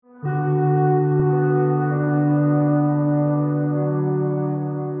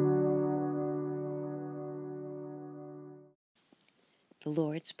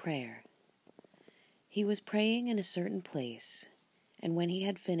Lord's Prayer. He was praying in a certain place, and when he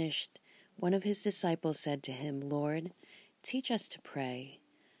had finished, one of his disciples said to him, "Lord, teach us to pray,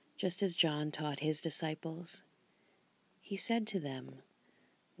 just as John taught his disciples." He said to them,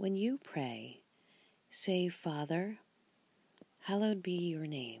 "When you pray, say, 'Father, hallowed be your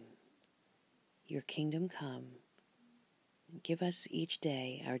name. Your kingdom come. Give us each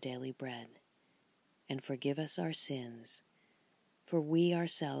day our daily bread, and forgive us our sins, for we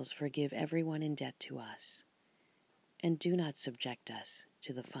ourselves forgive everyone in debt to us. And do not subject us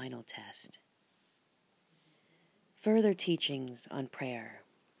to the final test." Further teachings on prayer.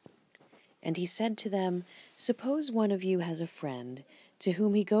 And he said to them, "Suppose one of you has a friend to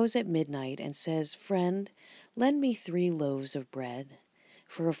whom he goes at midnight and says, 'Friend, lend me 3 loaves of bread,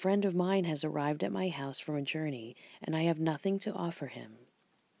 for a friend of mine has arrived at my house from a journey, and I have nothing to offer him.'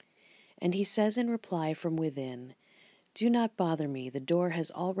 And he says in reply from within, 'Do not bother me, the door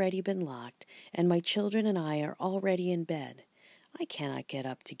has already been locked, and my children and I are already in bed. I cannot get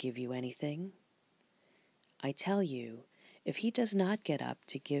up to give you anything.' I tell you, if he does not get up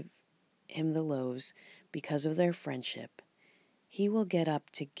to give him the loaves because of their friendship, he will get up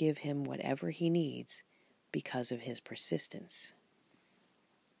to give him whatever he needs because of his persistence."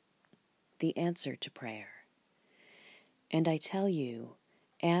 The answer to prayer. And I tell you,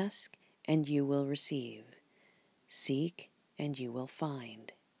 ask and you will receive. Seek and you will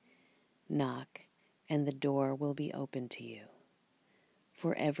find. Knock and the door will be opened to you.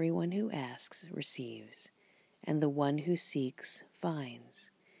 For everyone who asks receives, and the one who seeks finds,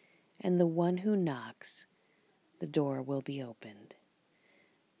 and the one who knocks, the door will be opened.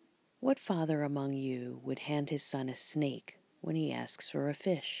 What father among you would hand his son a snake when he asks for a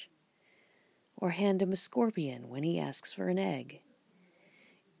fish? Or hand him a scorpion when he asks for an egg?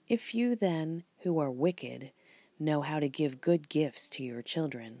 If you then, who are wicked, know how to give good gifts to your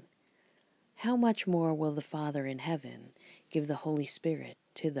children, how much more will the Father in heaven give the Holy Spirit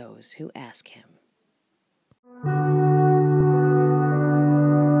to those who ask him?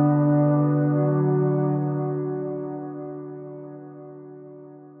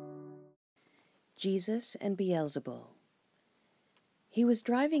 Jesus and Beelzebul. He was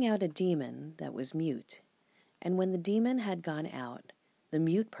driving out a demon that was mute, and when the demon had gone out, the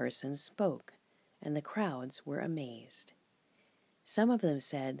mute person spoke, and the crowds were amazed. Some of them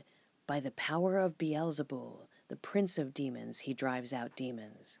said, "By the power of Beelzebul, the prince of demons, he drives out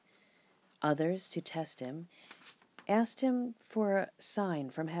demons." Others, to test him, asked him for a sign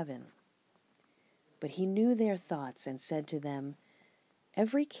from heaven. But he knew their thoughts and said to them,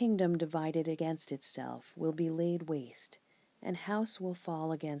 "Every kingdom divided against itself will be laid waste, and house will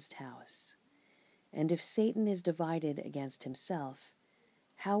fall against house. And if Satan is divided against himself,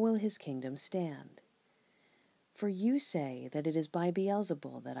 how will his kingdom stand? For you say that it is by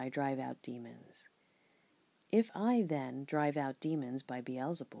Beelzebul that I drive out demons. If I then drive out demons by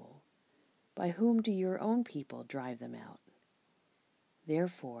Beelzebul, by whom do your own people drive them out?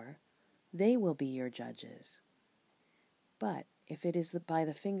 Therefore, they will be your judges. But if it is by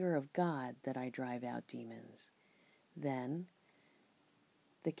the finger of God that I drive out demons, then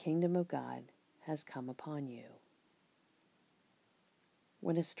the kingdom of God has come upon you.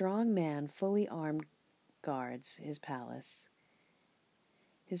 When a strong man fully armed guards his palace,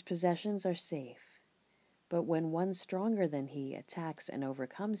 his possessions are safe. But when one stronger than he attacks and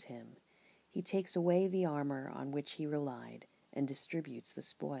overcomes him, he takes away the armor on which he relied and distributes the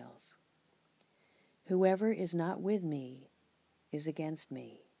spoils. Whoever is not with me is against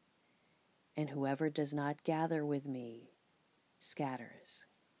me, and whoever does not gather with me scatters.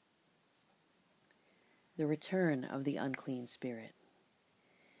 The return of the unclean spirit.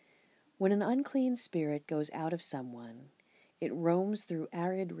 When an unclean spirit goes out of someone, it roams through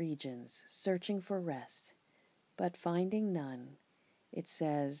arid regions, searching for rest, but finding none, it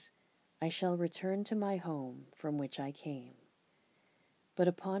says, "I shall return to my home from which I came." But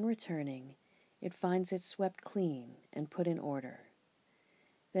upon returning, it finds it swept clean and put in order.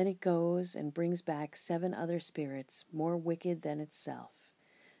 Then it goes and brings back 7 other spirits more wicked than itself,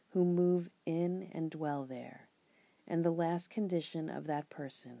 who move in and dwell there, and the last condition of that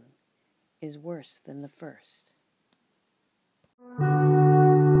person is worse than the first.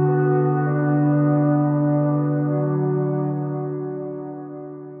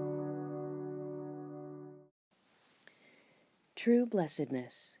 True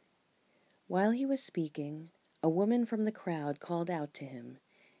blessedness. While he was speaking, a woman from the crowd called out to him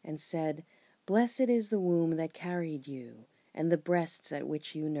and said, "Blessed is the womb that carried you, and the breasts at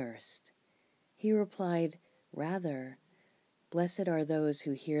which you nursed." He replied, "Rather, blessed are those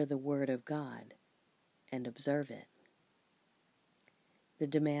who hear the word of God and observe it." the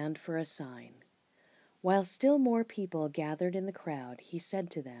demand for a sign. While still more people gathered in the crowd, he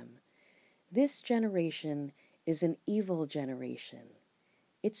said to them, "This generation is an evil generation.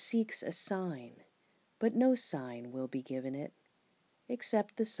 It seeks a sign, but no sign will be given it,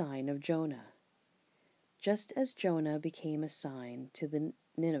 except the sign of Jonah. Just as Jonah became a sign to the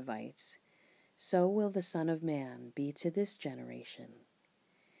Ninevites, so will the Son of Man be to this generation.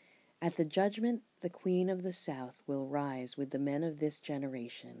 At the judgment, the queen of the south will rise with the men of this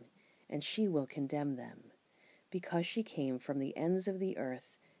generation, and she will condemn them, because she came from the ends of the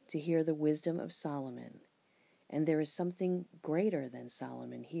earth to hear the wisdom of Solomon, and there is something greater than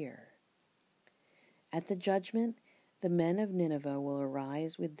Solomon here. At the judgment, the men of Nineveh will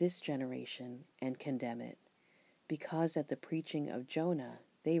arise with this generation and condemn it, because at the preaching of Jonah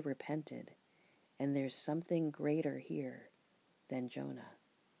they repented, and there's something greater here than Jonah."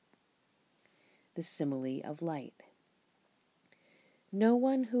 The simile of light. No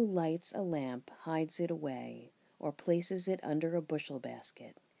one who lights a lamp hides it away or places it under a bushel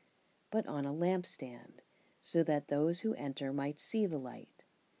basket, but on a lampstand, so that those who enter might see the light.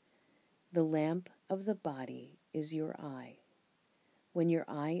 The lamp of the body is your eye. When your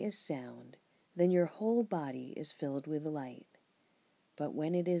eye is sound, then your whole body is filled with light. But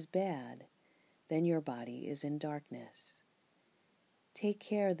when it is bad, then your body is in darkness. Take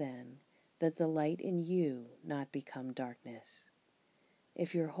care, then, that the light in you not become darkness.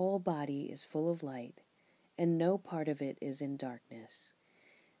 If your whole body is full of light, and no part of it is in darkness,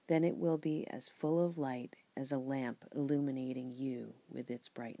 then it will be as full of light as a lamp illuminating you with its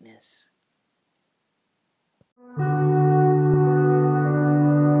brightness.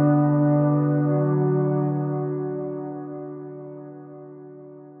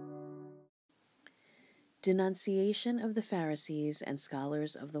 Denunciation of the Pharisees and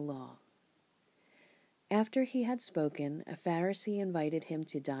scholars of the law. After he had spoken, a Pharisee invited him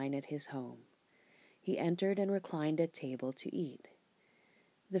to dine at his home. He entered and reclined at table to eat.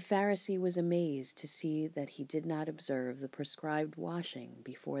 The Pharisee was amazed to see that he did not observe the prescribed washing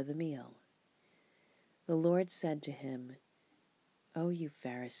before the meal. The Lord said to him, "O you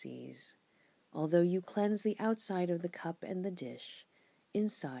Pharisees, although you cleanse the outside of the cup and the dish,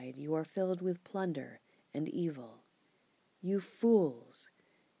 inside you are filled with plunder and evil. You fools!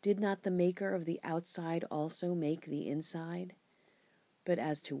 Did not the Maker of the outside also make the inside? But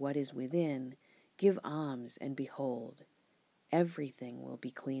as to what is within, give alms, and behold, everything will be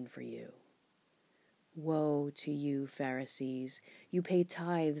clean for you. Woe to you, Pharisees! You pay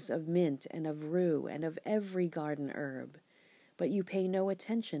tithes of mint and of rue and of every garden herb, but you pay no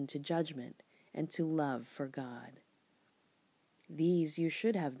attention to judgment and to love for God. These you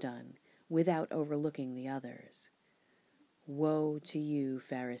should have done without overlooking the others. Woe to you,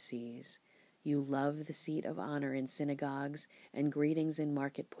 Pharisees! You love the seat of honor in synagogues and greetings in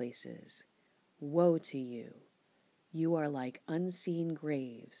marketplaces. Woe to you! You are like unseen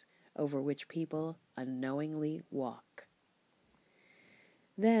graves over which people unknowingly walk."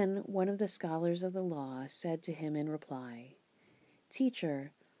 Then one of the scholars of the law said to him in reply,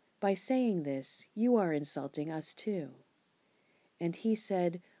 "Teacher, by saying this, you are insulting us too." And he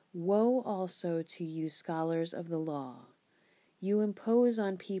said, "Woe also to you, scholars of the law! You impose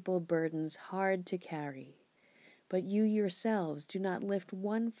on people burdens hard to carry, but you yourselves do not lift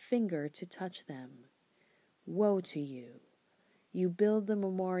one finger to touch them. Woe to you! You build the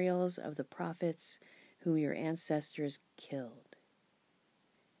memorials of the prophets whom your ancestors killed.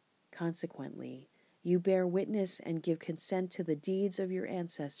 Consequently, you bear witness and give consent to the deeds of your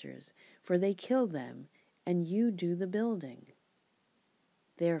ancestors, for they killed them, and you do the building.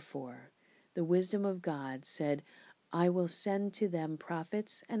 Therefore, the wisdom of God said, I will send to them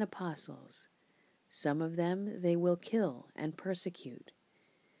prophets and apostles. Some of them they will kill and persecute,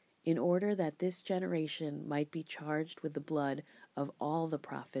 in order that this generation might be charged with the blood of all the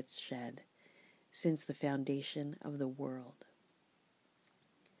prophets shed since the foundation of the world,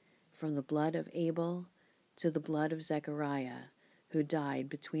 from the blood of Abel to the blood of Zechariah, who died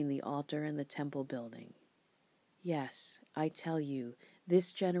between the altar and the temple building. Yes, I tell you,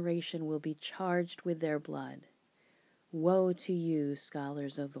 this generation will be charged with their blood. Woe to you,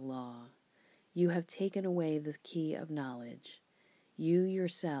 scholars of the law! You have taken away the key of knowledge. You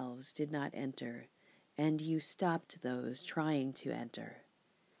yourselves did not enter, and you stopped those trying to enter."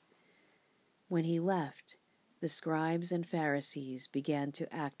 When he left, the scribes and Pharisees began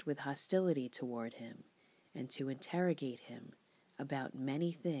to act with hostility toward him and to interrogate him about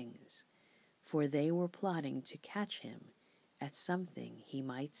many things, for they were plotting to catch him at something he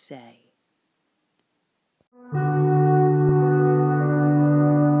might say.